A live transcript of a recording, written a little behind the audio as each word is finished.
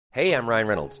Hey, I'm Ryan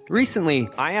Reynolds. Recently,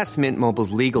 I asked Mint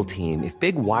Mobile's legal team if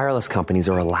big wireless companies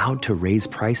are allowed to raise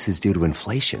prices due to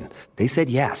inflation. They said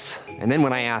yes. And then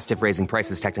when I asked if raising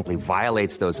prices technically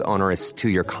violates those onerous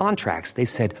two-year contracts, they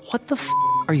said, "What the f***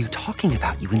 are you talking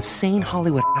about, you insane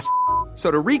Hollywood ass?" So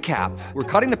to recap, we're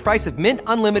cutting the price of Mint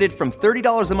Unlimited from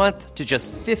 $30 a month to just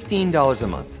 $15 a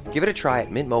month. Give it a try at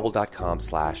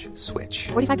mintmobile.com/switch.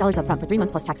 $45 up front for 3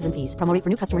 months plus taxes and fees. Promo rate for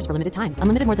new customers for limited time.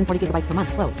 Unlimited more than 40 gigabytes per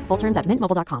month. Slows full terms at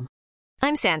mintmobile.com.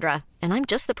 I'm Sandra, and I'm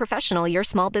just the professional your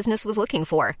small business was looking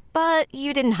for. But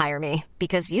you didn't hire me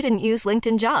because you didn't use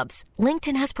LinkedIn Jobs.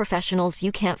 LinkedIn has professionals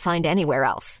you can't find anywhere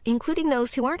else, including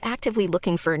those who aren't actively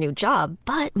looking for a new job,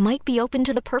 but might be open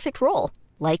to the perfect role,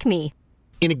 like me.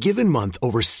 In a given month,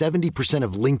 over 70%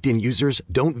 of LinkedIn users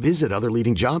don't visit other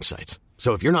leading job sites.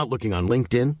 So if you're not looking on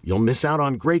LinkedIn, you'll miss out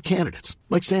on great candidates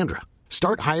like Sandra.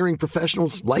 Start hiring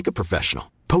professionals like a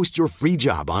professional. Post your free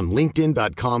job on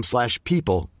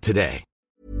linkedin.com/people today.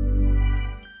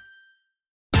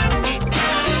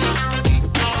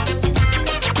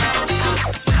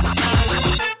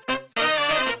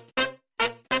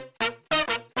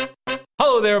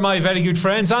 Hello there, my very good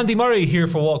friends. Andy Murray here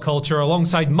for What Culture,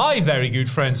 alongside my very good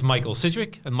friends Michael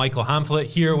Sidgwick and Michael Hamflett,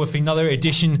 here with another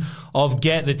edition of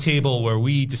Get the Table, where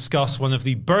we discuss one of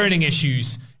the burning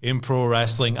issues in pro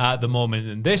wrestling at the moment.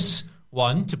 And this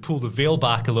one, to pull the veil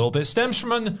back a little bit, stems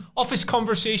from an office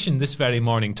conversation this very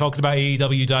morning, talking about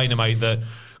AEW Dynamite, the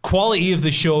quality of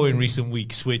the show in recent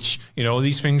weeks, which, you know,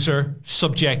 these things are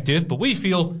subjective, but we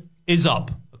feel is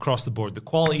up across the board. The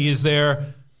quality is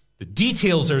there. The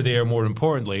details are there, more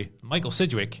importantly. Michael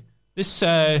Sidgwick, this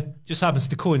just happens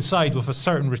to coincide with a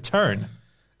certain return.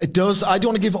 It does. I don't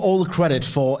want to give all the credit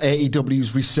for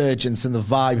AEW's resurgence and the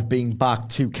vibe being back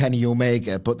to Kenny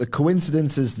Omega, but the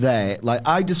coincidence is there. Like,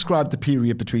 I described the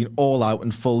period between All Out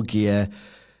and Full Gear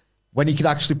when you could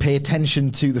actually pay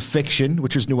attention to the fiction,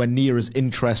 which was nowhere near as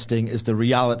interesting as the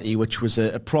reality, which was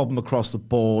a problem across the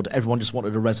board. Everyone just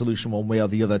wanted a resolution one way or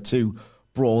the other to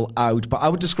brawl out. But I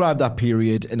would describe that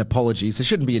period, in apologies, it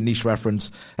shouldn't be a niche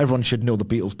reference, everyone should know the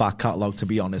Beatles' back catalogue, to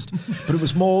be honest, but it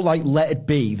was more like Let It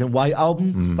Be than White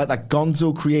Album. Like, that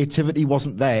gonzo creativity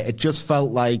wasn't there. It just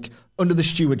felt like under the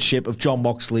stewardship of Jon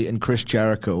Moxley and Chris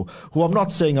Jericho, who I'm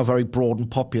not saying are very broad and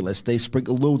populist. They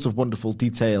sprinkle loads of wonderful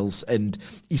details and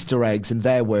Easter eggs in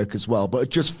their work as well, but it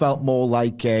just felt more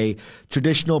like a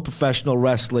traditional professional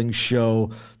wrestling show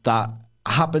that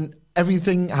happened.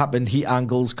 Everything happened, heat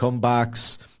angles,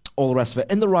 comebacks, all the rest of it,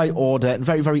 in the right order and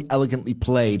very, very elegantly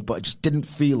played, but it just didn't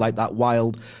feel like that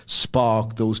wild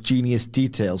spark, those genius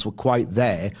details were quite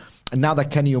there. And now that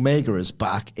Kenny Omega is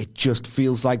back, it just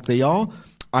feels like they are.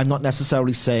 I'm not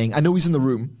necessarily saying, I know he's in the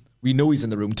room. We know he's in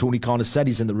the room. Tony Khan has said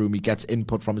he's in the room. He gets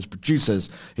input from his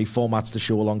producers. He formats the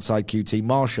show alongside QT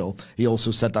Marshall. He also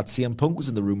said that CM Punk was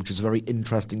in the room, which is a very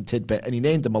interesting tidbit, and he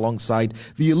named him alongside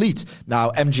the Elite.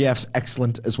 Now, MJF's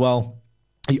excellent as well.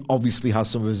 He obviously has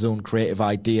some of his own creative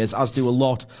ideas, as do a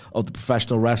lot of the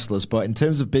professional wrestlers. But in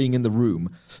terms of being in the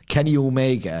room, Kenny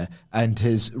Omega and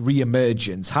his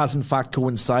re-emergence has in fact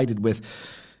coincided with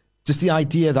just the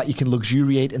idea that you can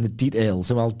luxuriate in the details,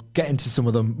 and I'll get into some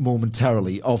of them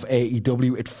momentarily, of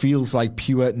AEW. It feels like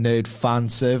pure nerd fan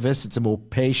service. It's a more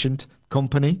patient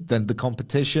company than the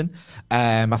competition.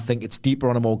 I think it's deeper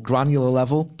on a more granular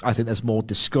level. I think there's more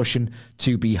discussion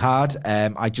to be had.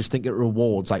 I just think it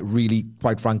rewards, like, really,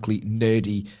 quite frankly,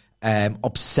 nerdy,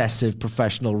 obsessive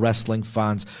professional wrestling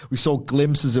fans. We saw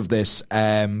glimpses of this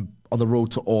on the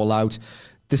road to All Out.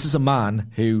 This is a man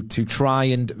who, to try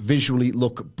and visually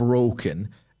look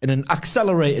broken in an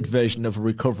accelerated version of a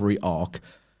recovery arc,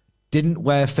 didn't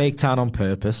wear fake tan on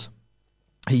purpose.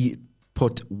 He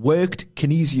put worked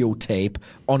kinesio tape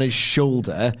on his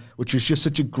shoulder, which was just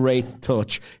such a great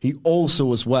touch. He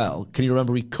also, as well, can you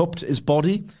remember, he cupped his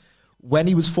body when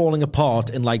he was falling apart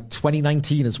in like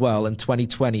 2019 as well, and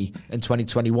 2020 and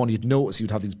 2021, you'd notice he would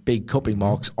have these big cupping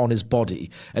marks on his body,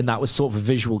 and that was sort of a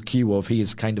visual cue of he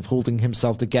is kind of holding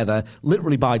himself together,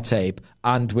 literally by tape,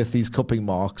 and with these cupping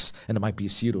marks, and it might be a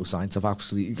pseudoscience, I've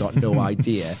absolutely got no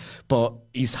idea, but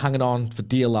he's hanging on for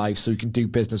dear life so he can do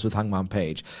business with Hangman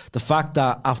Page. The fact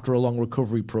that after a long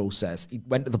recovery process, he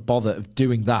went to the bother of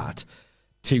doing that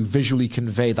to visually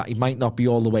convey that he might not be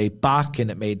all the way back, and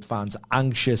it made fans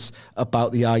anxious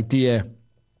about the idea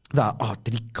that, oh,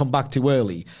 did he come back too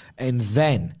early? And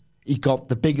then he got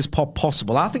the biggest pop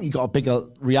possible. I think he got a bigger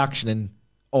reaction in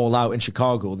All Out in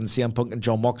Chicago than CM Punk and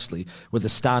Jon Moxley with a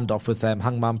standoff with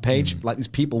Hangman Page. Like, these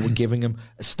people were giving him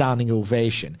a standing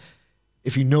ovation.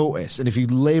 if you notice, and if you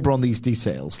labour on these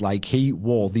details, like he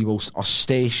wore the most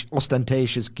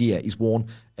ostentatious gear he's worn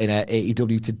in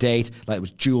AEW to date. Like, it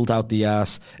was jewelled out the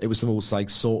ass. It was the most like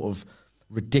sort of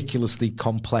ridiculously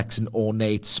complex and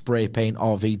ornate spray paint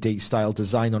RVD style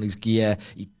design on his gear.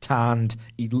 He tanned.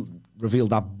 He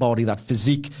revealed that body, that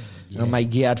physique. Mike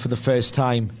Gear had for the first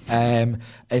time, and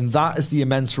that is the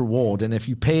immense reward. And if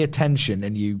you pay attention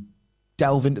and you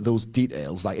delve into those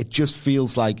details, like, it just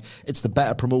feels like it's the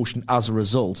better promotion as a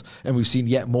result, and we've seen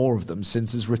yet more of them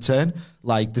since his return.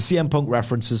 Like, the CM Punk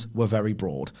references were very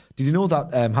broad. Did you know that,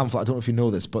 Hamflet, I don't know if you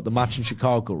know this, but the match in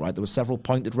Chicago, right, there were several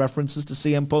pointed references to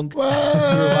CM Punk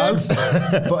throughout.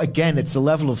 But again, it's the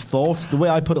level of thought. The way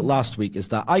I put it last week is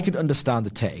that I could understand the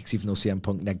takes, even though CM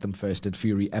Punk negged them first in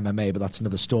Fury MMA, but that's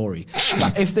another story.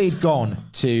 That if they'd gone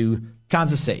to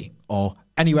Kansas City or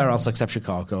anywhere else except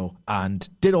Chicago and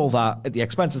did all that at the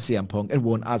expense of CM Punk and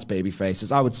won as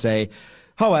babyfaces, I would say,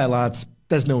 oh well, lads,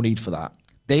 there's no need for that.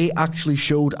 They actually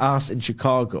showed ass in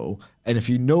Chicago, and if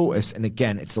you notice, and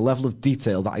again, it's the level of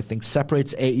detail that I think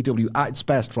separates AEW at its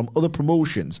best from other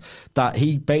promotions, that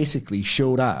he basically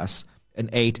showed ass and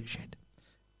ate shit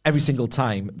every single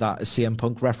time that a CM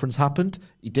Punk reference happened.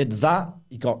 He did that,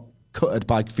 he got cutted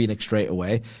by Phoenix straight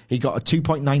away. He got a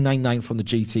 2.999 from the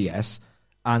GTS,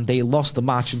 and they lost the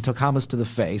match and took hammers to the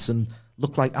face and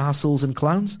looked like arseholes and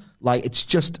clowns. Like, it's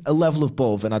just a level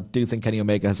above, and I do think Kenny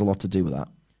Omega has a lot to do with that.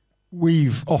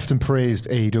 We've often praised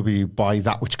AEW by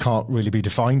that which can't really be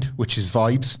defined, which is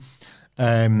vibes.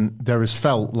 There has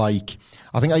felt like,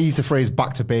 I think I used the phrase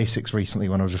back to basics recently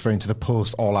when I was referring to the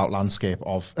post All Out landscape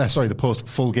of, the post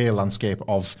Full Gear landscape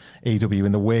of AEW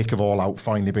in the wake of All Out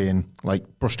finally being like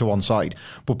brushed to one side.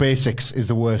 But basics is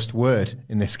the worst word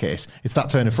in this case. It's that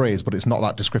turn of phrase, but it's not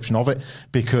that description of it,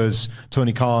 because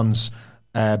Tony Khan's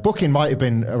booking might have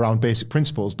been around basic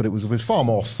principles, but it was with far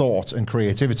more thought and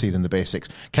creativity than the basics.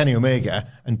 Kenny Omega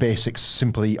and basics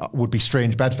simply would be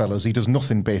strange bedfellows. He does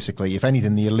nothing basically. If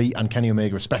anything, the Elite and Kenny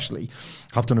Omega especially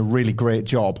have done a really great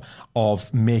job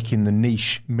of making the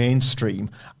niche mainstream,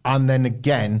 and then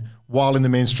again, while in the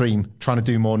mainstream, trying to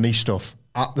do more niche stuff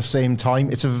at the same time.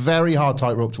 It's a very hard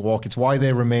tightrope to walk. It's why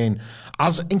they remain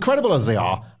as incredible as they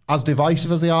are, as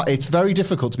divisive as they are. It's very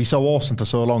difficult to be so awesome for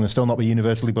so long and still not be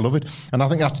universally beloved. And I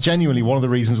think that's genuinely one of the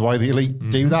reasons why the Elite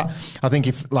do that. I think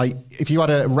if you had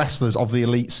a wrestlers of the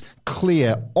Elite's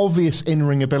clear, obvious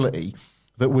in-ring ability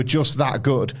that were just that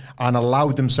good and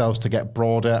allowed themselves to get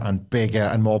broader and bigger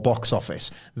and more box office,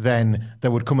 then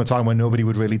there would come a time when nobody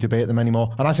would really debate them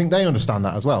anymore. And I think they understand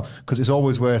that as well, because it's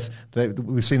always worth,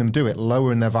 we've seen them do it,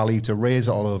 lowering their value to raise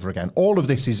it all over again. All of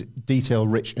this is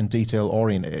detail-rich and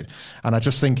detail-oriented. And I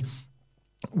just think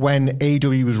when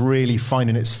AEW was really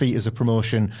finding its feet as a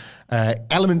promotion,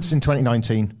 elements in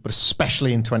 2019, but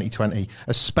especially in 2020,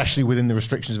 especially within the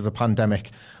restrictions of the pandemic,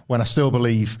 when I still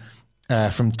believe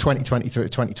from 2020 through to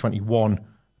 2021,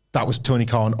 that was Tony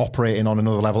Khan operating on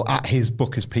another level at his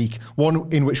Booker's peak, one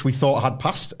in which we thought had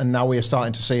passed, and now we are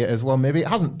starting to see it as, well, maybe it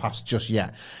hasn't passed just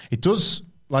yet. It does,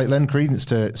 like, lend credence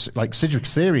to, like,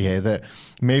 Sidgwick's theory here that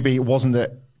maybe it wasn't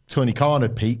that Tony Khan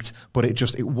had peaked, but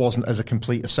it wasn't as a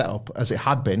complete a setup as it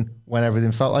had been when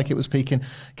everything felt like it was peaking.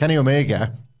 Kenny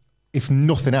Omega, if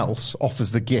nothing else,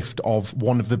 offers the gift of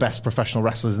one of the best professional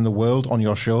wrestlers in the world on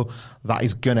your show. That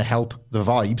is going to help the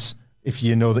vibes if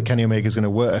you know that Kenny Omega is going to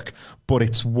work. But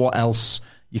it's what else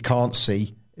you can't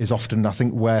see is often, I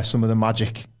think, where some of the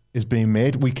magic is being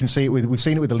made. We've seen it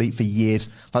with Elite for years.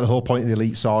 Like, the whole point of the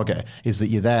Elite saga is that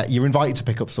you're there, you're invited to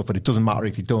pick up stuff, but it doesn't matter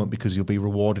if you don't, because you'll be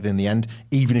rewarded in the end,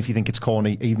 even if you think it's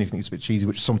corny, even if you think it's a bit cheesy,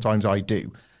 which sometimes I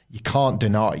do. You can't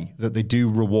deny that they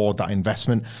do reward that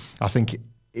investment. I think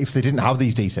if they didn't have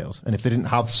these details, and if they didn't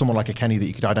have someone like a Kenny that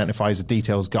you could identify as a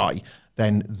details guy,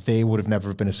 then they would have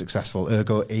never been as successful.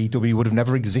 Ergo, AEW would have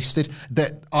never existed.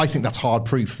 I think that's hard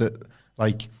proof that,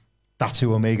 like, that's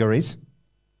who Omega is.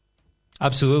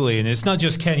 Absolutely. And it's not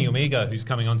just Kenny Omega who's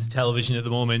coming onto television at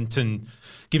the moment and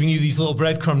giving you these little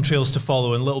breadcrumb trails to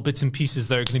follow and little bits and pieces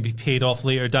that are going to be paid off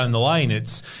later down the line. It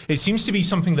seems to be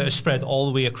something that is spread all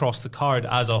the way across the card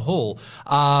as a whole.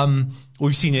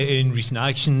 We've seen it in recent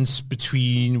actions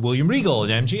between William Regal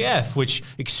and MJF, which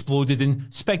exploded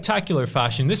in spectacular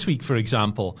fashion this week, for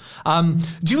example.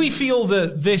 Do we feel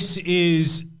that this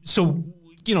is... So,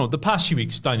 you know, the past few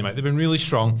weeks, Dynamite, they've been really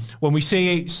strong. When we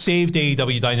say saved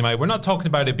AEW Dynamite, we're not talking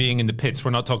about it being in the pits.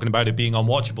 We're not talking about it being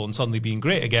unwatchable and suddenly being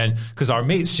great again, because our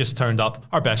mate's just turned up.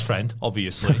 Our best friend,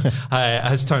 obviously,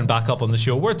 has turned back up on the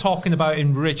show. We're talking about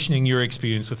enriching your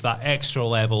experience with that extra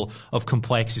level of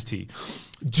complexity.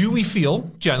 Do we feel,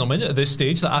 gentlemen, at this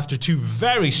stage, that after 2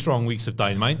 very strong weeks of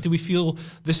Dynamite, do we feel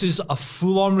this is a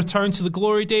full-on return to the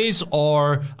glory days,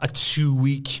 or a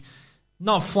 2-week,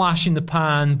 not flash in the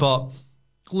pan, but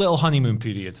little honeymoon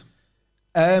period?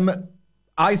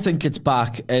 I think it's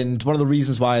back, and one of the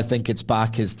reasons why I think it's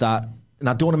back is that, and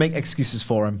I don't want to make excuses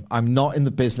for him, I'm not in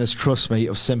the business, trust me,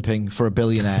 of simping for a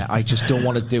billionaire. I just don't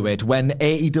want to do it. When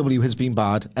AEW has been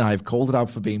bad, and I've called it out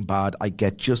for being bad, I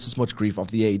get just as much grief off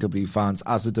the AEW fans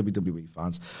as the WWE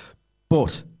fans.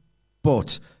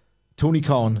 But Tony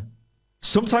Khan,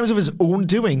 sometimes of his own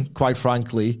doing, quite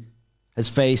frankly, has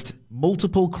faced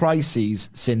multiple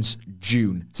crises since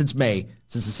June, since May,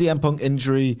 since the CM Punk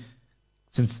injury,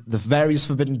 since the various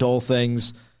Forbidden Door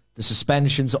things, the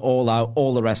suspensions are all out,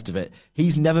 all the rest of it.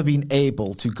 He's never been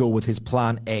able to go with his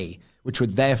plan A, which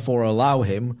would therefore allow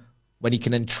him, when he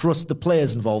can entrust the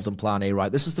players involved in plan A,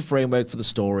 right, this is the framework for the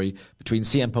story between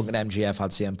CM Punk and MJF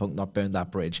had CM Punk not burned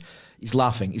that bridge. He's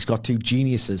laughing. He's got 2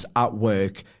 geniuses at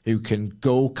work who can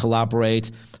go collaborate,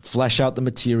 flesh out the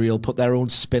material, put their own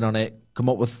spin on it, come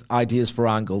up with ideas for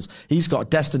angles. He's got a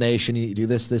destination. You need to do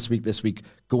this week,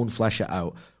 go and flesh it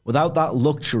out. Without that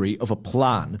luxury of a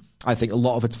plan, I think a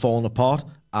lot of it's fallen apart.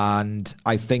 And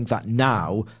I think that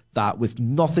now, that with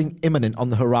nothing imminent on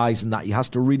the horizon that he has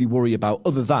to really worry about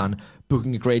other than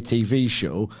booking a great TV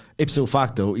show, ipso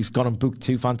facto, he's gone and booked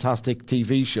 2 fantastic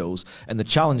TV shows. And the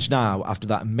challenge now, after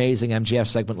that amazing MJF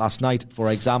segment last night,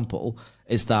 for example,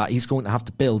 is that he's going to have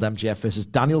to build MJF versus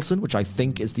Danielson, which I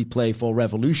think is the play for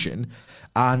Revolution.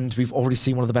 And we've already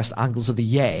seen one of the best angles of the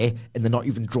year, and they're not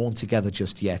even drawn together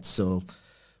just yet. So,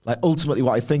 ultimately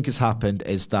what I think has happened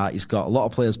is that he's got a lot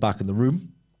of players back in the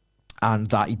room,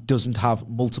 and that he doesn't have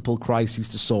multiple crises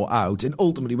to sort out. And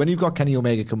ultimately, when you've got Kenny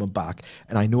Omega coming back,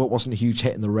 and I know it wasn't a huge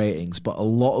hit in the ratings, but a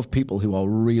lot of people who are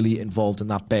really involved in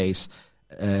that base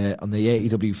on the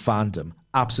AEW fandom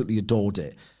absolutely adored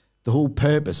it. The whole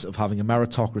purpose of having a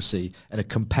meritocracy and a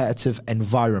competitive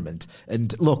environment.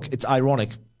 And look, it's ironic,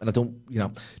 and I don't,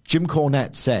 Jim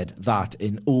Cornette said that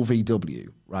in OVW,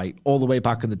 right, all the way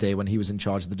back in the day when he was in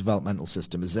charge of the developmental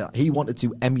system, is that he wanted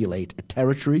to emulate a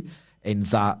territory, in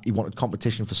that he wanted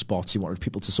competition for spots. He wanted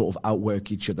people to sort of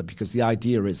outwork each other, because the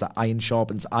idea is that iron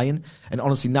sharpens iron. And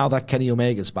honestly, now that Kenny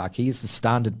Omega's back, he is the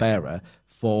standard bearer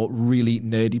for really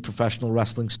nerdy professional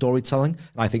wrestling storytelling.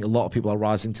 And I think a lot of people are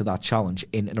rising to that challenge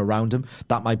in and around him.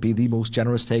 That might be the most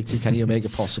generous take to Kenny Omega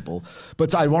possible. But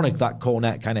it's ironic that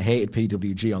Cornette kind of hated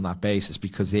PWG on that basis,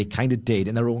 because they kind of did,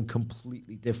 in their own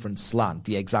completely different slant,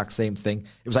 the exact same thing.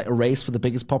 It was like a race for the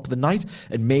biggest pop of the night.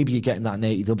 And maybe you're getting that in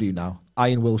AEW now.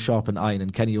 Iron will sharpen iron,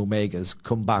 and Kenny Omega's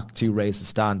come back to raise the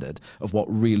standard of what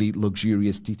really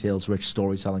luxurious, details-rich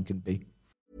storytelling can be.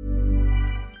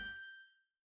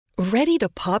 Ready to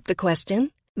pop the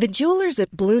question? The jewelers at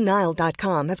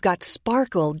BlueNile.com have got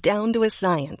sparkle down to a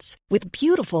science, with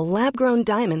beautiful lab-grown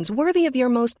diamonds worthy of your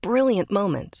most brilliant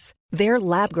moments. Their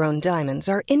lab-grown diamonds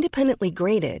are independently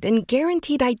graded and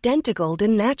guaranteed identical to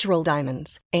natural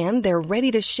diamonds, and they're ready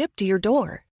to ship to your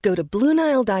door. Go to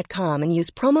BlueNile.com and use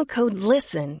promo code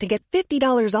LISTEN to get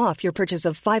 $50 off your purchase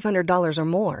of $500 or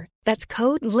more. That's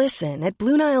code LISTEN at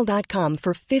BlueNile.com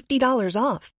for $50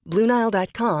 off.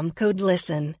 BlueNile.com, code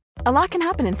LISTEN. A lot can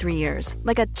happen in 3 years,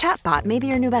 like a chatbot may be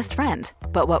your new best friend.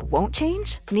 But what won't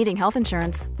change? Needing health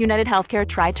insurance. United Healthcare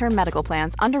Tri-Term Medical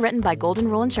Plans, underwritten by Golden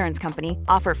Rule Insurance Company,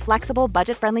 offer flexible,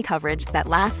 budget-friendly coverage that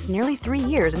lasts nearly 3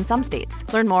 years in some states.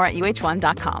 Learn more at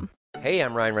UH1.com. Hey,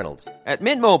 I'm Ryan Reynolds. At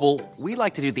Mint Mobile, we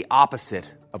like to do the opposite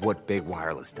of what Big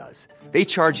Wireless does. They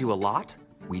charge you a lot,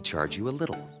 we charge you a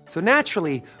little. So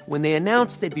naturally, when they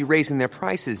announced they'd be raising their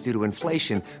prices due to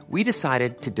inflation, we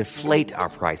decided to deflate our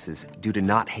prices due to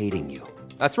not hating you.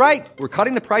 That's right. We're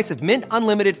cutting the price of Mint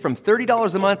Unlimited from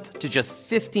 $30 a month to just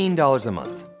 $15 a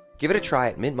month. Give it a try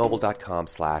at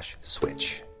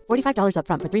mintmobile.com/switch. $45 up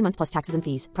front for 3 months plus taxes and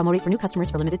fees. Promo rate for new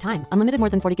customers for limited time. Unlimited more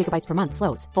than 40 gigabytes per month.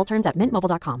 Slows full terms at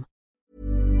mintmobile.com.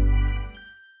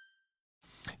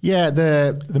 Yeah,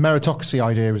 the meritocracy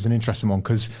idea is an interesting one,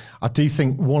 because I do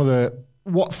think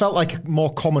what felt like a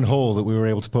more common hole that we were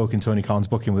able to poke in Tony Khan's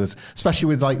booking was, especially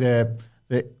with like the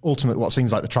ultimate, what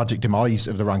seems like the tragic demise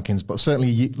of the rankings, but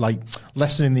certainly like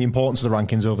lessening the importance of the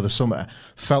rankings over the summer,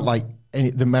 felt like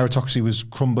the meritocracy was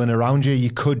crumbling around you.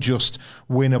 You could just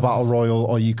win a battle royal,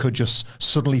 or you could just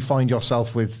suddenly find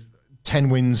yourself with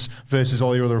 10 wins versus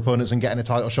all your other opponents and getting a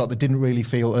title shot that didn't really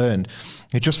feel earned.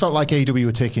 It just felt like AEW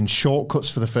were taking shortcuts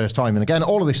for the first time. And again,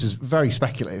 all of this is very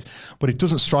speculative, but it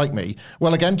doesn't strike me.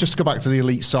 Well, again, just to go back to the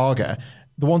Elite Saga,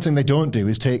 the one thing they don't do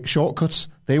is take shortcuts.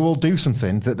 They will do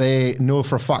something that they know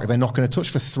for a fact they're not going to touch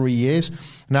for 3 years.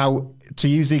 Now, to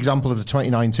use the example of the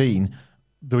 2019,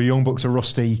 the Young Bucks are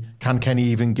rusty. Can Kenny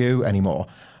even go anymore?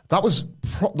 That was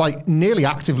nearly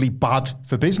actively bad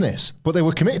for business, but they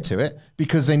were committed to it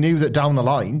because they knew that down the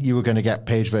line you were going to get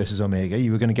Page versus Omega,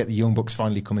 you were going to get the Young Bucks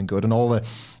finally coming good, and all the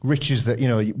riches that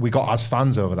we got as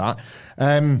fans over that.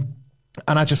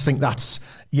 And I just think that's,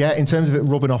 in terms of it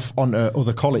rubbing off on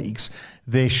other colleagues,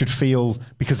 they should feel,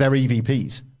 because they're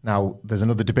EVPs. Now, there's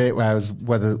another debate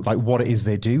whether what it is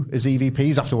they do as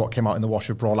EVPs after what came out in the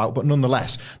Wash of Brawl Out, but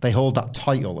nonetheless, they hold that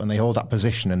title and they hold that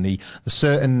position and the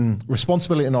certain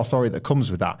responsibility and authority that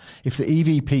comes with that. If the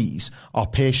EVPs are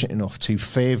patient enough to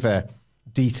favour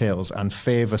details and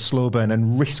favour slow burn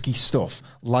and risky stuff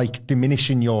like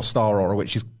diminishing your star aura,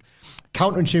 which is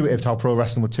counterintuitive to how pro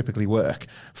wrestling would typically work,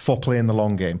 for playing the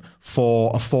long game,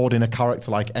 for affording a character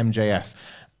like MJF,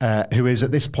 who is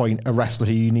at this point a wrestler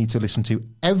who you need to listen to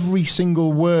every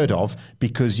single word of,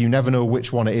 because you never know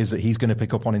which one it is that he's going to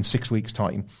pick up on in 6 weeks'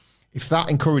 time. If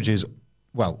that encourages,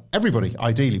 everybody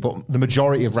ideally, but the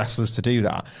majority of wrestlers to do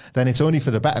that, then it's only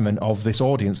for the betterment of this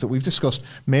audience that we've discussed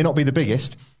may not be the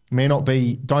biggest,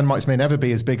 Dynamites may never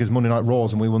be as big as Monday Night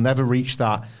Raws, and we will never reach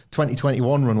that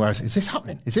 2021 run where it's, is this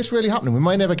happening? Is this really happening? We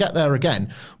might never get there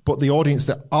again, but the audience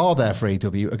that are there for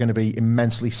AEW are going to be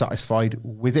immensely satisfied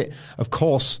with it. Of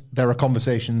course, there are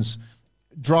conversations,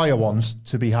 drier ones,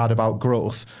 to be had about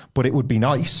growth, but it would be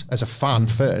nice as a fan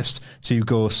first to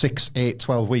go 6, 8,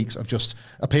 12 weeks of just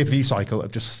a pay-per-view cycle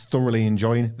of just thoroughly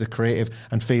enjoying the creative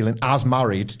and feeling as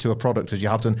married to a product as you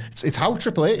have done. It's how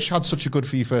Triple H had such a good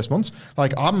few first months.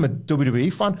 I'm a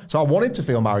WWE fan, so I wanted to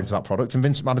feel married to that product, and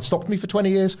Vince McMahon had stopped me for 20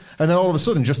 years, and then all of a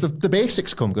sudden just the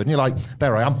basics come good, and you're like,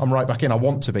 there I am, I'm right back in, I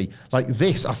want to be.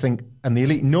 This, I think, and the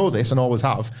elite know this and always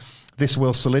have, this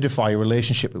will solidify a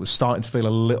relationship that was starting to feel a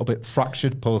little bit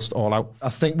fractured post All Out. I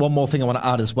think one more thing I want to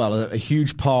add as well, a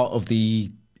huge part of the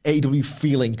AEW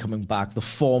feeling coming back, the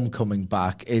form coming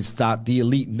back, is that the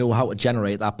elite know how to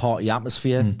generate that party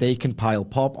atmosphere. They can pile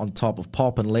pop on top of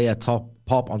pop and layer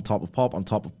pop on top of pop on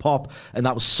top of pop, and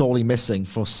that was sorely missing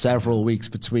for several weeks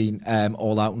between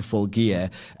All Out and Full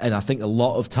Gear. And I think a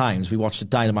lot of times we watched the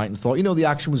Dynamite and thought, the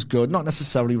action was good, not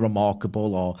necessarily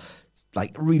remarkable or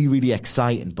really, really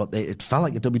exciting, but it felt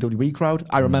like a WWE crowd.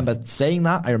 I remember saying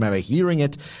that, I remember hearing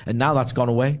it, and now that's gone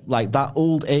away. That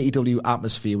old AEW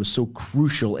atmosphere was so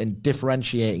crucial in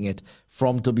differentiating it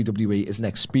from WWE as an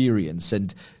experience,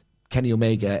 and Kenny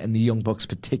Omega and the Young Bucks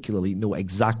particularly know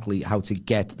exactly how to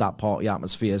get that party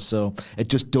atmosphere. So it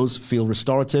just does feel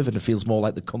restorative, and it feels more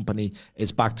like the company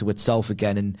is back to itself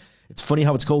again. And it's funny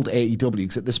how it's called AEW,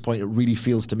 because at this point it really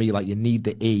feels to me like you need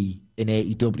the E in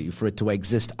AEW for it to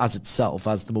exist as itself,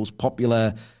 as the most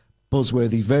popular,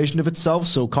 buzzworthy version of itself.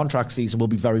 So contract season will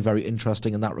be very, very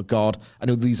interesting in that regard. I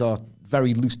know these are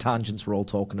very loose tangents we're all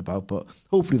talking about, but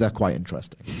hopefully they're quite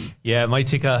interesting. Yeah, it might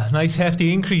take a nice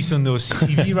hefty increase on those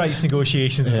TV rights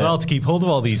negotiations as well to keep hold of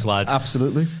all these lads.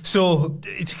 Absolutely. So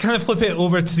to kind of flip it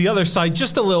over to the other side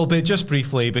just a little bit, just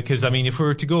briefly, because if we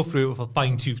were to go through it with a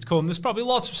fine-toothed comb, there's probably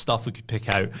lots of stuff we could pick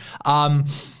out.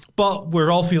 But we're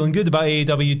all feeling good about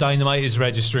AEW. Dynamite is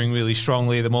registering really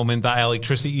strongly at the moment. That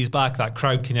electricity is back. That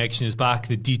crowd connection is back.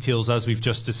 The details, as we've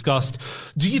just discussed.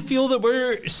 Do you feel that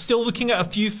we're still looking at a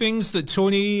few things that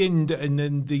Tony and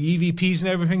the EVPs and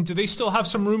everything, do they still have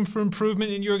some room for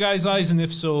improvement in your guys' eyes? And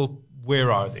if so,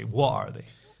 where are they? What are they?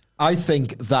 I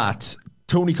think that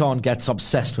Tony Khan gets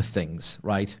obsessed with things,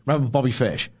 right? Remember Bobby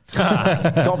Fish?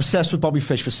 Got obsessed with Bobby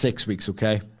Fish for 6 weeks,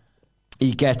 okay?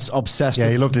 He gets obsessed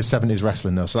with... he loved his 70s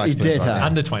wrestling, though. So he did.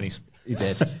 And the 20s. He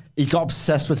did. He got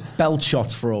obsessed with belt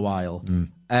shots for a while.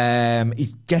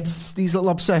 He gets these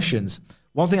little obsessions.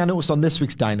 One thing I noticed on this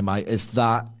week's Dynamite is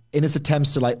that in his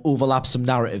attempts to overlap some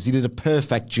narratives, he did a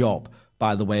perfect job,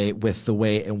 by the way, with the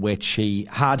way in which he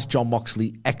had Jon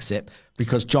Moxley exit,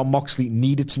 because Jon Moxley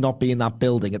needed to not be in that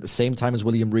building at the same time as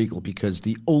William Regal, because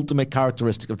the ultimate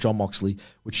characteristic of Jon Moxley,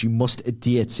 which you must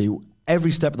adhere to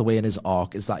every step of the way in his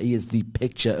arc, is that he is the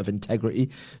picture of integrity.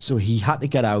 So he had to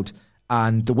get out,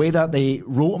 and the way that they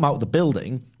wrote him out of the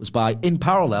building was by, in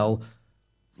parallel,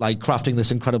 crafting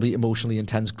this incredibly emotionally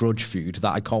intense grudge feud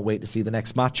that I can't wait to see the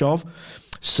next match of.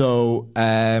 So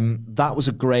that was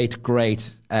a great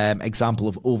example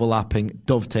of overlapping,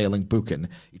 dovetailing booking.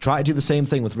 You try to do the same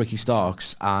thing with Ricky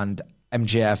Starks and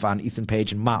MJF and Ethan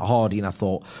Page and Matt Hardy, and I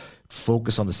thought,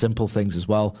 focus on the simple things as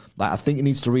well. I think he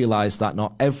needs to realize that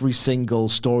not every single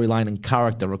storyline and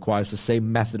character requires the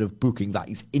same method of booking that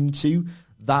he's into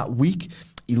that week.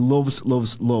 He loves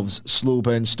slow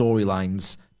burn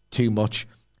storylines too much.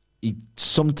 He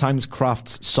sometimes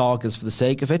crafts sagas for the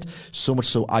sake of it, so much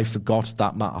so I forgot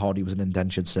that Matt Hardy was an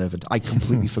indentured servant. I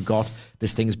completely forgot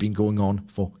this thing has been going on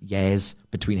for years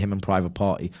between him and Private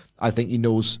Party. I think he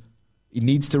knows He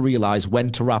needs to realise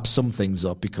when to wrap some things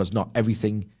up, because not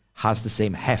everything has the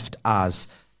same heft as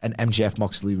an MJF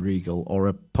Moxley Regal or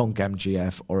a Punk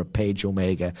MJF or a Page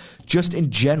Omega. Just in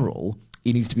general,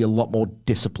 he needs to be a lot more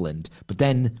disciplined. But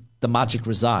then the magic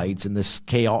resides in this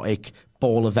chaotic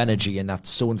ball of energy, and that's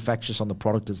so infectious on the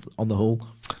product as on the whole.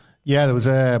 Yeah, there was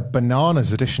a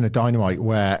bananas edition of Dynamite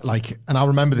where, like, and I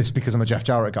remember this because I'm a Jeff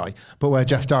Jarrett guy, but where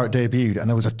Jeff Jarrett debuted and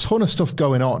there was a ton of stuff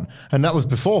going on, and that was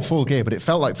before Full Gear, but it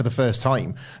felt like for the first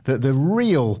time that the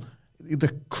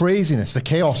craziness, the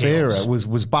chaos era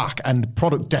was back, and the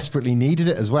product desperately needed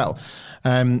it as well.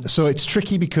 So it's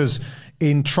tricky because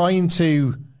in trying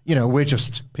to, we're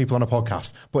just people on a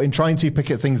podcast, but in trying to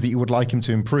pick at things that you would like him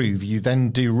to improve, you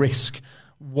then do risk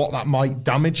what that might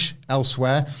damage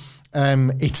elsewhere.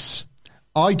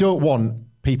 I don't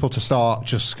want people to start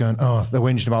just going, oh, they're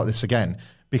whinging about this again,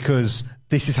 because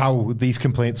this is how these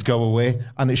complaints go away,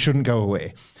 and it shouldn't go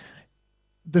away.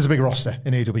 There's a big roster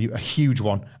in AEW, a huge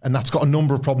one, and that's got a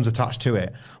number of problems attached to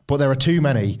it. But there are too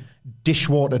many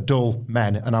dishwater dull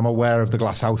men, and I'm aware of the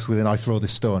glass house within I Throw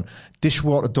This Stone.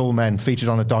 Dishwater dull men featured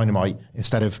on a Dynamite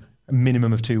instead of a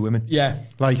minimum of 2 women. Yeah.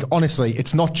 Like, honestly,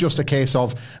 it's not just a case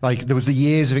of, like, there was the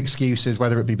years of excuses,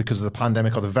 whether it be because of the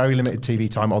pandemic or the very limited TV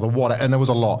time or the what, and there was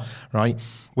a lot, right?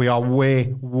 We are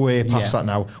way, way past that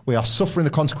now. We are suffering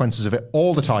the consequences of it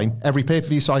all the time. Every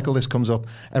pay-per-view cycle, this comes up.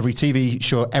 Every TV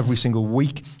show, every single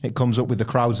week, it comes up with the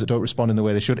crowds that don't respond in the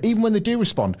way they should. Even when they do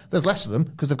respond, there's less of them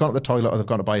because they've gone to the toilet or they've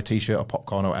gone to buy a T-shirt or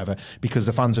popcorn or whatever, because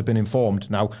the fans have been informed.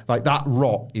 Now, like, that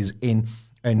rot is in.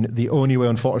 And the only way,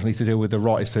 unfortunately, to deal with the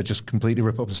rot is to just completely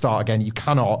rip up and start again. You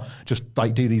cannot just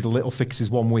like do these little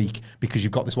fixes one week because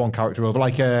you've got this one character over,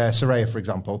 like Saraya, for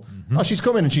example. Mm-hmm. Oh, she's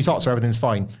coming and she thought so everything's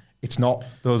fine. It's not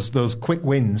those quick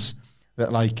wins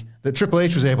that Triple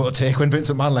H was able to take when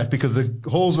Vince McMahon left because the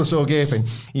holes were so gaping.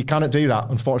 You cannot do that.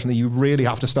 Unfortunately, you really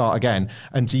have to start again.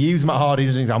 And to use Matt Hardy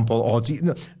as an example,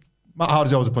 Matt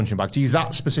Hardy's always a punching bag. To use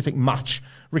that specific match,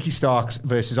 Ricky Starks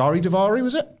versus Ari Daivari,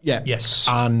 was it? Yeah. Yes.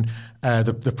 And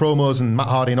the promos and Matt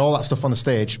Hardy and all that stuff on the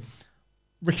stage.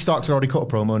 Ricky Starks had already cut a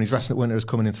promo and he's wrestling at Winter is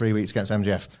coming in 3 weeks against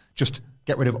MJF. Just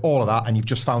get rid of all of that and you've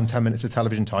just found 10 minutes of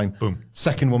television time. Boom.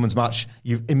 Second women's match.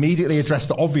 You've immediately addressed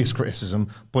the obvious criticism,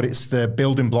 but it's the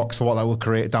building blocks for what that will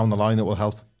create down the line that will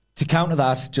help. To counter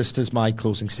that, just as my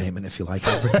closing statement, if you like,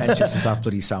 how pretentious does that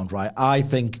bloody sound, right? I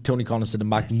think Tony Khan did a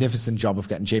magnificent job of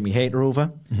getting Jamie Hayter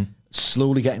over,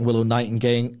 slowly getting Willow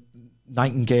Nightingale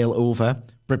over.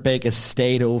 Britt Baker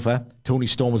stayed over. Toni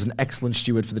Storm was an excellent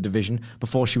steward for the division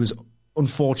before she was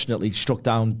unfortunately struck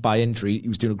down by injury. He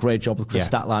was doing a great job with Chris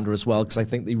Statlander as well, because I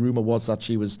think the rumour was that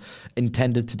she was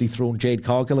intended to dethrone Jade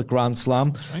Cargill at Grand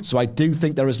Slam. Right. So I do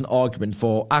think there is an argument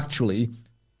for actually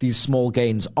these small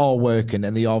gains are working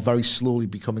and they are very slowly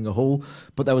becoming a whole.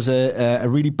 But there was a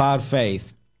really bad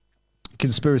faith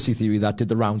conspiracy theory that did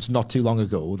the rounds not too long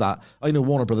ago that I know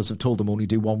Warner Brothers have told them only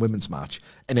do one women's match,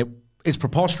 and it is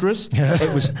preposterous.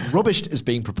 It was rubbished as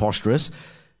being preposterous,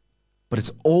 but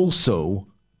it's also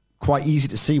quite easy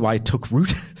to see why it took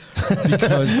root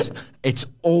because it's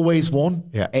always one.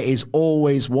 Yeah. It is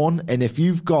always one. And if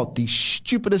you've got the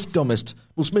stupidest, dumbest,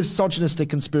 most misogynistic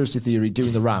conspiracy theory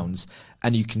doing the rounds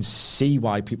and you can see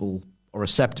why people are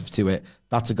receptive to it,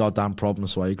 that's a goddamn problem.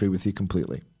 So I agree with you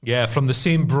completely. Yeah, from the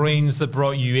same brains that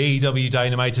brought you AEW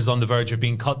Dynamite is on the verge of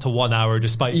being cut to 1 hour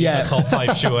despite being a top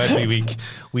 5 show every week.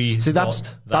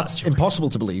 That's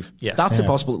impossible to believe. Yes. That's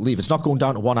impossible to believe. It's not going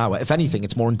down to 1 hour. If anything,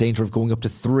 it's more in danger of going up to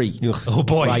 3. Oh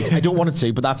boy. Right, I don't want it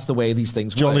to, but that's the way these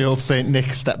things work. Jolly old Saint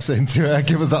Nick steps in to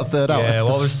give us that third hour. Yeah,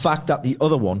 well, the fact that the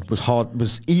other one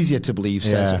was easier to believe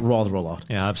says rather a lot.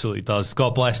 Yeah, absolutely does.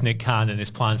 God bless Nick Khan and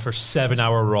his plan for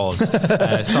 7-hour Raws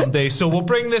someday. So we'll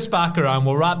bring this back around.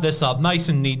 We'll wrap this up nice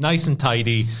and neat, nice and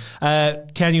tidy.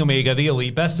 Kenny Omega, the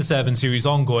Elite, Best of 7 series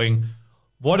ongoing.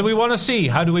 What do we want to see?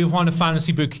 How do we want to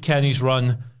fantasy book Kenny's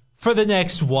run for the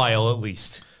next while at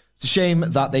least? It's a shame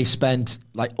that they spent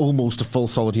like almost a full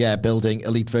solid year building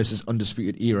Elite versus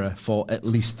Undisputed Era for at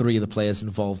least 3 of the players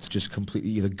involved to just completely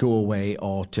either go away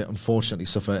or to unfortunately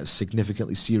suffer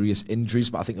significantly serious injuries.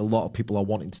 But I think a lot of people are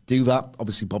wanting to do that.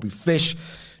 Obviously, Bobby Fish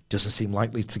doesn't seem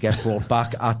likely to get brought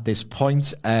back at this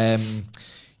point.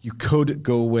 You could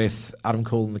go with Adam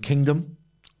Cole in the Kingdom.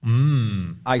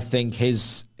 I think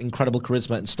his incredible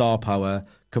charisma and star power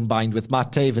combined with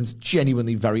Matt Taven's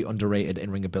genuinely very underrated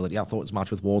in-ring ability. I thought his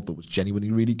match with Wardlow was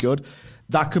genuinely really good.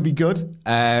 That could be good.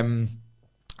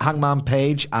 Hangman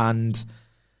Page and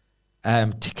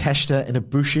Takeshita and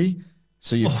Ibushi.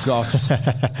 So you've got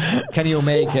Kenny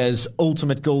Omega's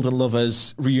Ultimate Golden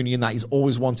Lovers reunion that he's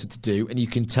always wanted to do, and you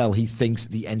can tell he thinks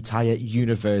the entire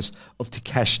universe of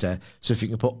Takeshita. So if you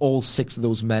can put all 6 of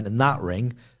those men in that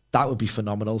ring, That would be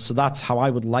phenomenal. So that's how I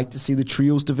would like to see the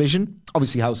trios division.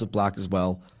 Obviously House of Black as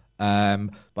well. But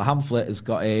Hamflet has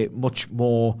got a much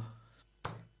more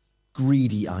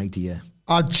greedy idea.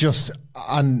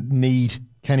 I need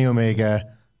Kenny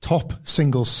Omega, top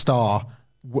single star,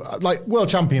 like world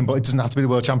champion, but it doesn't have to be the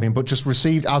world champion, but just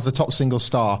received as the top single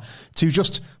star to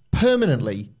just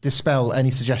permanently dispel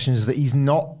any suggestions that he's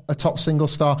not a top single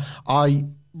star. I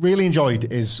really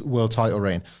enjoyed his world title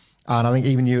reign. And I think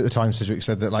even you at the time, Cedric,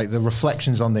 said that like the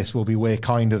reflections on this will be way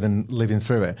kinder than living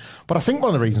through it. But I think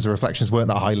one of the reasons the reflections weren't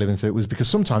that high living through it was because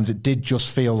sometimes it did just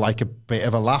feel like a bit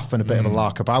of a laugh and a bit of a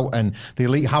lark about. And the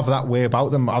Elite have that way about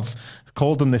them. I've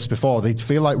called them this before. They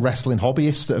feel like wrestling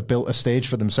hobbyists that have built a stage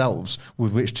for themselves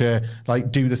with which to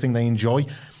like do the thing they enjoy.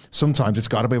 Sometimes it's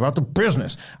got to be about the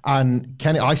business. And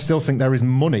Kenny, I still think there is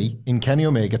money in Kenny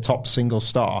Omega, top single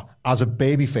star, as a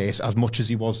babyface, as much as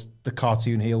he was the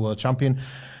cartoon heel world champion.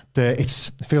 It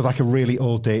feels like a really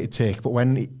old dated take, but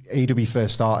when AEW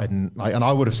first started, and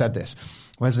I would have said this,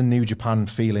 where's the New Japan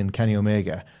feeling Kenny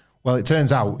Omega? Well, it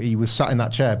turns out he was sat in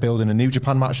that chair building a New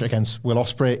Japan match against Will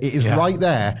Ospreay. It is right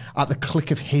there at the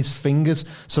click of his fingers.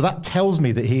 So that tells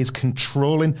me that he is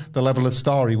controlling the level of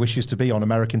star he wishes to be on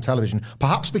American television.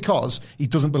 Perhaps because he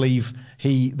doesn't believe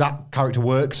that character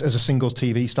works as a singles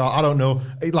TV star. I don't know.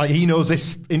 Like, he knows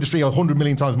this industry 100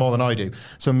 million times more than I do.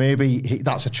 So maybe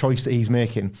that's a choice that he's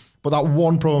making. But that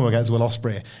one promo against Will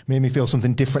Ospreay made me feel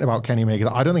something different about Kenny Omega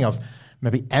that I don't think I've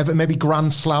maybe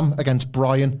Grand Slam against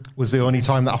Bryan was the only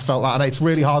time that I felt that. And it's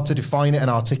really hard to define it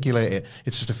and articulate it.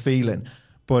 It's just a feeling.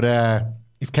 But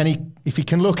if he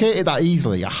can locate it that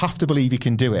easily, I have to believe he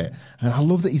can do it. And I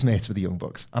love that he's mates with the Young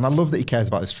Bucks. And I love that he cares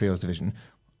about this trios division.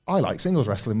 I like singles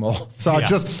wrestling more. So I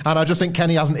just think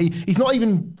Kenny he's not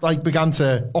even like began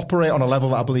to operate on a level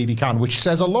that I believe he can, which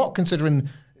says a lot considering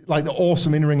like the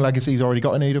awesome in-ring legacy he's already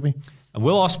got in AEW. And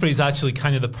Will Ospreay is actually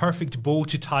kind of the perfect bow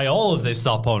to tie all of this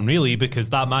up on, really, because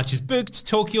that match is booked.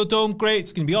 Tokyo Dome, great.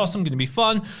 It's going to be awesome, going to be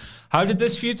fun. How did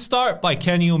this feud start? By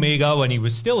Kenny Omega when he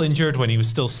was still injured, when he was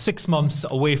still 6 months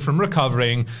away from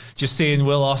recovering, just saying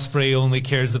Will Ospreay only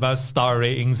cares about star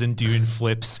ratings and doing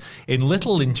flips in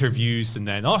little interviews. And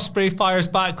then Ospreay fires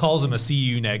back, calls him a see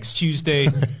you next Tuesday.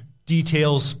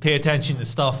 Details, pay attention to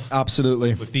stuff.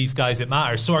 Absolutely. With these guys, it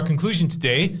matters. So our conclusion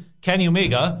today, Kenny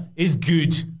Omega is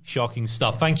good. Shocking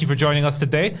stuff. Thank you for joining us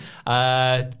today.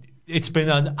 It's been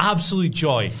an absolute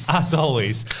joy, as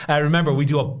always. Remember, we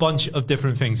do a bunch of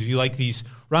different things. If you like these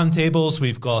roundtables,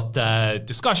 we've got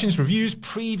discussions, reviews,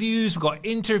 previews, we've got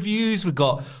interviews, we've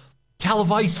got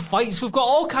televised fights, we've got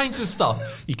all kinds of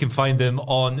stuff. You can find them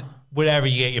on wherever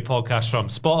you get your podcast from.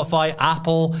 Spotify,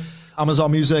 Apple,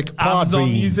 Amazon Music, Amazon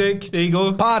Music, there you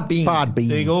go. Podbean.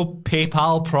 There you go.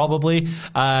 PayPal, probably.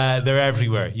 They're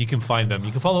everywhere. You can find them.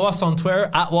 You can follow us on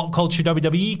Twitter at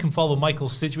WhatCultureWWE. You can follow Michael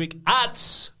Sidgwick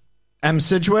at M.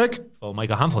 Sidgwick. Follow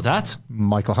Michael Hamflet at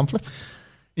Michael Hamflet.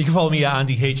 You can follow me at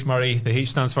Andy H. Murray. The H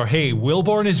stands for, hey,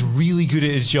 Wilborn is really good at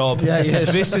his job. Yeah, he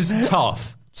is. This is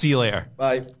tough. See you later.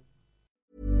 Bye.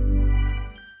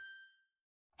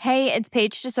 Hey, it's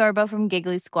Paige DeSorbo from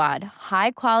Giggly Squad.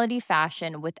 High quality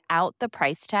fashion without the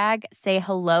price tag. Say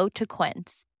hello to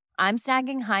Quince. I'm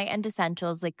snagging high-end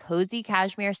essentials like cozy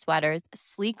cashmere sweaters,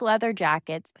 sleek leather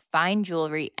jackets, fine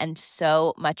jewelry, and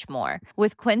so much more.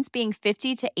 With Quince being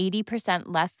 50 to 80%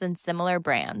 less than similar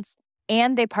brands.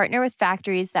 And they partner with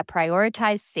factories that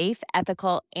prioritize safe,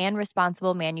 ethical, and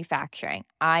responsible manufacturing.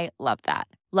 I love that.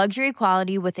 Luxury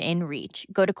quality within reach.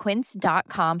 Go to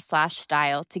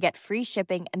quince.com/style to get free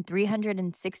shipping and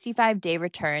 365-day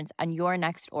returns on your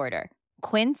next order.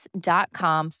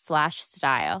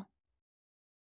 Quince.com/style.